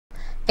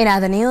In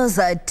other news,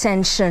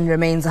 tension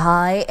remains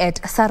high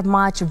at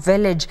Sarmach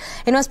village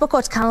in West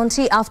Pokot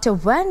County after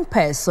one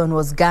person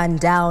was gunned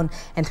down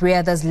and 3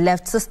 others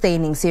left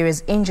sustaining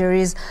serious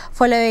injuries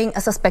following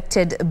a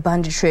suspected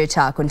banditry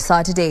attack on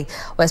Saturday.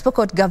 West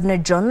Pokot Governor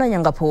John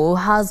Lonyangapuo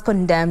has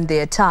condemned the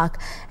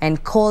attack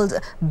and called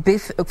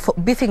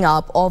beefing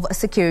up of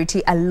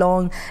security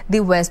along the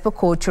West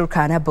Pokot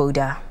Turkana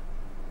border.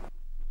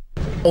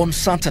 On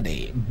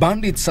Saturday,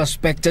 bandits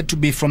suspected to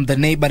be from the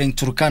neighboring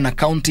Turkana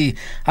County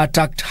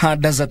attacked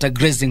herders at a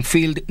grazing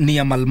field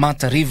near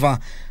Malmata River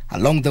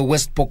along the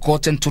West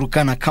Pokot and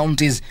Turkana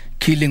counties,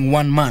 killing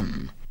one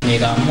man.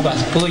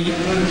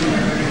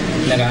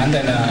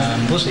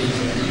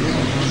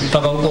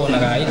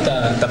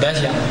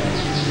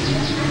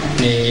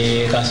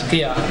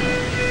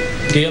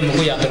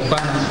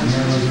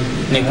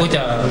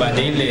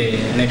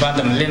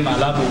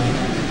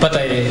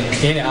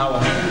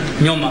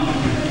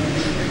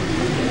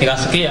 Three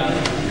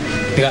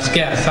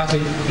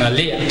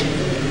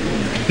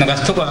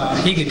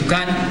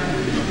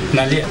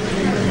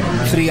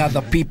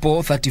other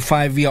people,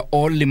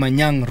 35-year-old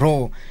Limanyang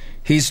Ro,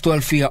 his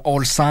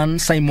 12-year-old son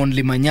Simon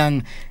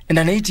Limanyang, and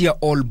an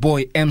 8-year-old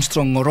boy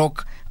Armstrong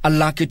Ngorok are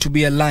lucky to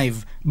be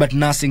alive but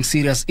nursing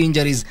serious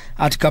injuries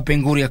at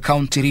Kapenguria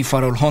County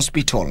Referral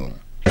Hospital.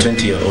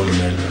 20-year-old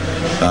male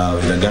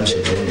with a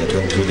gunshot wound that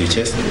went through the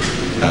chest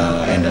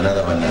and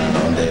another one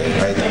on the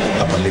right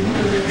upper limb.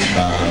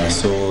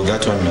 So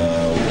that one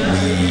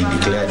we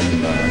declared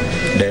him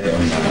dead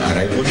on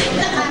arrival.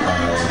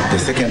 The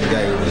second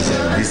guy was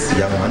this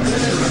young man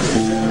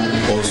who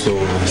also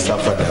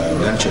suffered a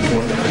gunshot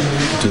wound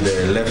to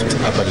the left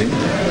upper limb.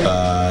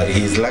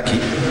 He is lucky,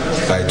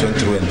 it went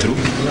through and through.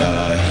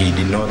 He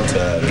did not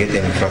get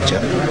any fracture,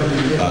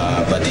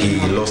 but he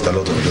lost a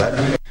lot of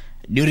blood.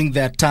 During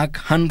the attack,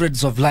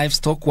 hundreds of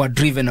livestock were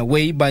driven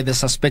away by the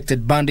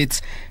suspected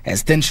bandits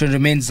as tension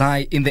remains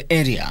high in the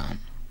area.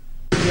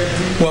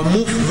 We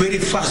move very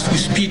fast with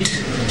speed.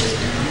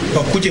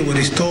 Wakuje will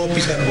restore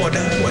peace and order,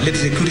 walete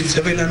security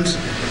surveillance.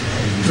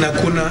 Na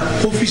kuna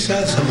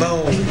officers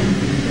ambao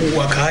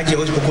wakaaji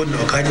West Pokot na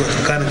wakaaji wa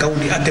Turkana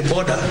County at the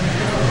border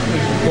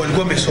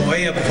walikuwa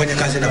wamezoea kufanya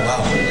kazi na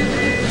wao.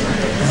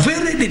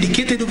 Very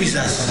dedicated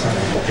officers.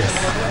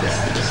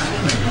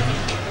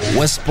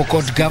 West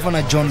Pokot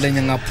Governor John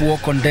Lonyangapuo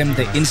condemned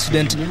the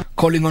incident,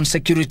 calling on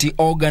security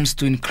organs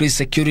to increase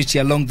security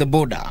along the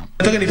border.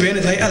 Nataka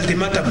nipeane sai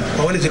ultimatum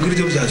kwa wale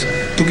security officers.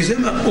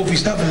 Tukisema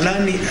officer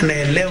fulani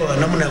anaelewa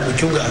namna ya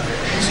kuchunga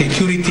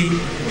security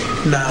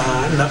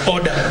na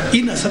order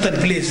in a certain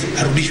place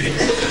arudishwe.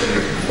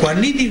 Kwa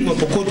nini wa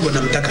Pokot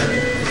wanamtaka?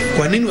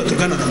 Kwa nini wa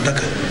Turkana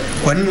wanamtaka?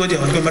 Kwa nini waje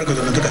wa Marko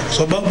wanamtaka?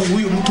 Sababu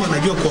huyu mtu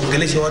anajua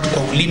kuongelesha watu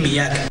kwa ulimi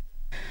yake.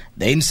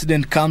 The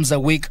incident comes a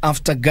week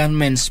after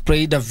gunmen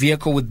sprayed a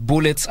vehicle with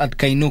bullets at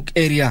Kainuk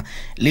area,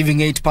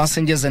 leaving 8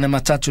 passengers and a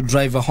matatu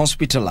driver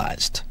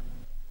hospitalized.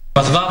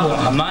 Kwa sababu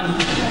amani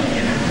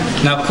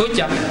na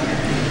kucha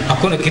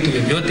hakuna kitu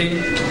yoyote,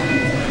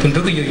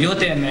 bunduki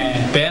yoyote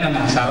amepeana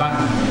na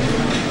salama.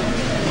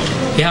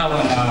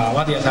 Yawa na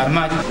watu ya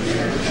Sarmach.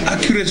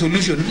 Accurate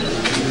solution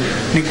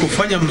ni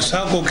kufanya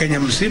msako Kenya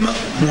mzima,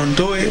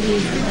 muondoe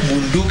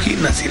bunduki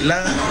na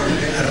silaha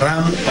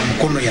haramu kwa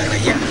mkono ya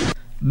raia.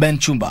 Ben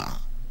Chumba,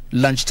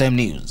 Lunchtime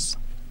News.